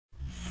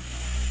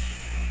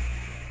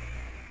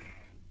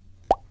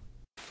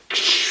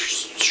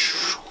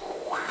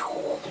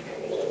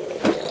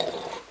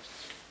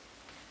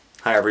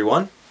Hi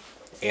everyone,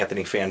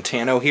 Anthony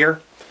Fantano here,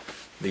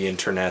 the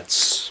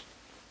internet's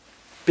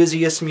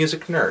busiest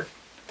music nerd.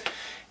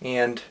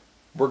 And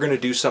we're going to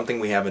do something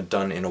we haven't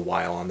done in a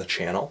while on the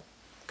channel.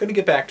 Going to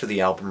get back to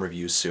the album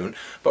reviews soon,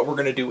 but we're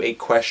going to do a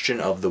question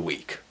of the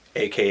week,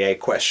 aka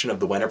question of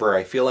the whenever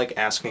I feel like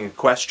asking a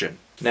question.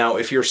 Now,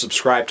 if you're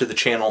subscribed to the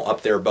channel up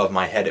there above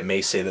my head, it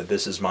may say that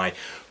this is my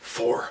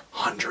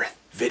 400th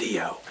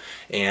video.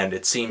 And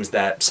it seems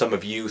that some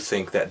of you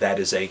think that that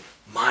is a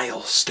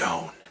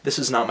milestone. This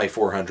is not my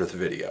 400th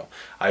video.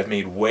 I've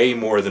made way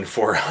more than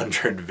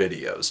 400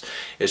 videos.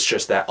 It's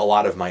just that a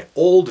lot of my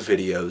old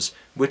videos,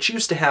 which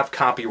used to have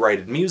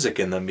copyrighted music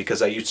in them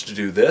because I used to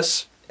do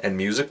this and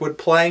music would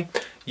play,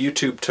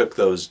 YouTube took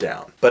those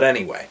down. But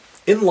anyway,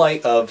 in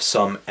light of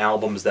some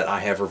albums that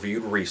I have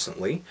reviewed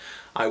recently,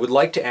 I would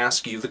like to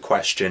ask you the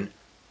question,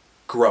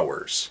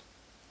 growers.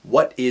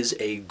 What is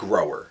a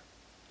grower?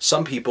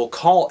 Some people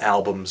call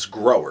albums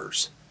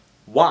growers.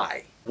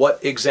 Why?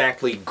 What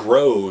exactly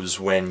grows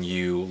when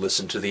you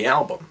listen to the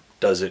album?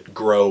 Does it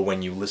grow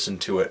when you listen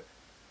to it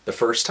the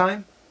first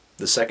time?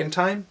 The second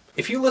time?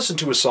 If you listen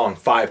to a song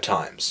 5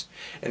 times,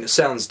 and it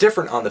sounds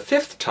different on the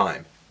 5th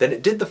time than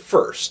it did the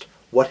first,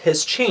 what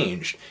has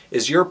changed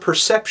is your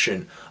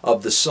perception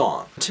of the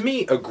song. To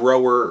me, a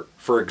grower,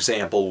 for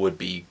example, would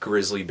be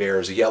Grizzly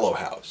Bear's Yellow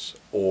House,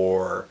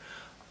 or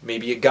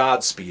maybe a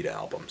Godspeed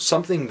album.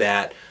 Something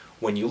that,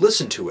 when you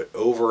listen to it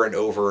over and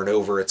over and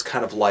over, it's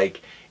kind of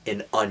like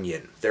an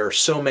onion. There are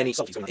so many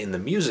in the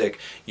music,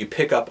 you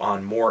pick up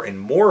on more and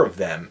more of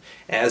them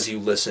as you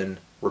listen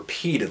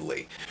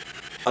repeatedly.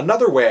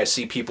 Another way I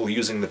see people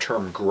using the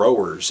term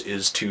growers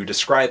is to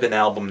describe an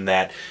album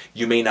that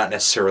you may not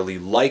necessarily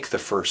like the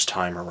first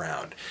time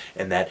around,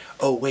 and that,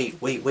 oh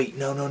wait,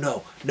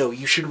 no,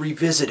 you should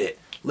revisit it.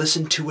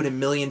 Listen to it a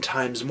million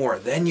times more,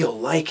 then you'll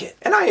like it.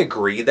 And I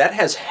agree, that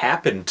has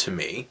happened to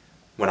me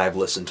when I've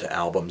listened to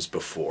albums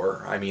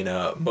before. I mean,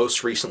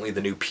 most recently the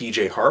new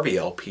PJ Harvey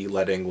LP,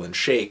 Let England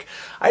Shake.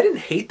 I didn't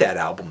hate that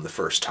album the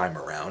first time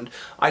around.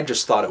 I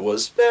just thought it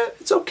was,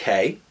 it's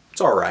okay.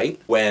 It's alright.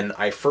 When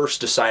I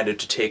first decided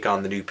to take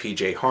on the new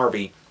PJ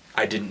Harvey,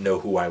 I didn't know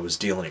who I was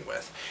dealing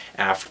with.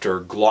 After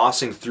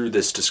glossing through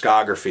this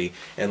discography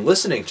and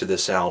listening to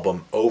this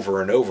album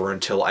over and over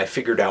until I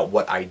figured out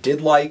what I did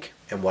like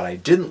and what I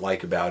didn't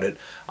like about it,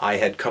 I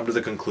had come to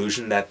the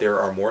conclusion that there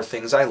are more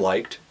things I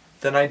liked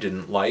than I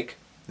didn't like.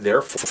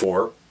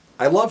 Therefore,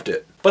 I loved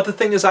it. But the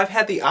thing is, I've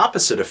had the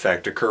opposite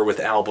effect occur with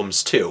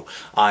albums too.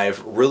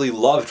 I've really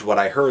loved what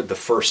I heard the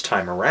first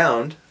time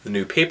around. The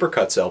new Paper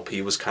Cuts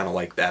LP was kind of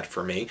like that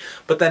for me.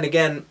 But then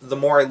again, the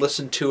more I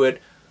listened to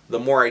it, the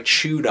more I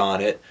chewed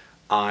on it,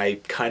 I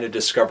kind of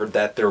discovered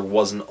that there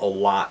wasn't a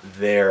lot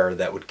there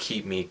that would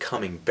keep me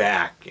coming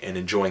back and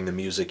enjoying the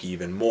music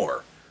even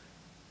more.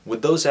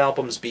 Would those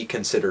albums be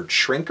considered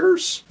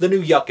shrinkers? The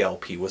new Yuck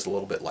LP was a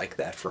little bit like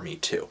that for me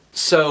too.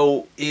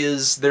 So,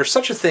 is there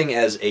such a thing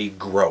as a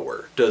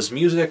grower? Does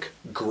music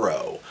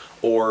grow?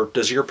 Or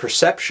does your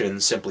perception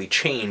simply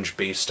change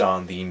based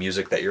on the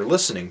music that you're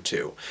listening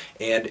to?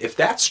 And if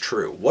that's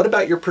true, what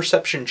about your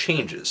perception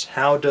changes?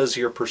 How does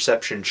your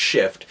perception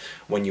shift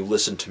when you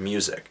listen to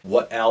music?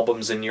 What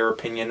albums, in your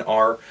opinion,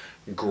 are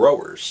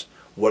growers?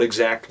 What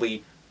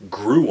exactly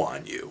grew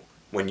on you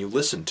when you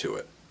listened to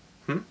it?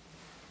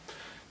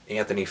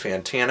 Anthony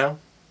Fantano,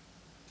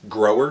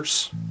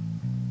 growers,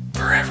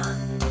 forever.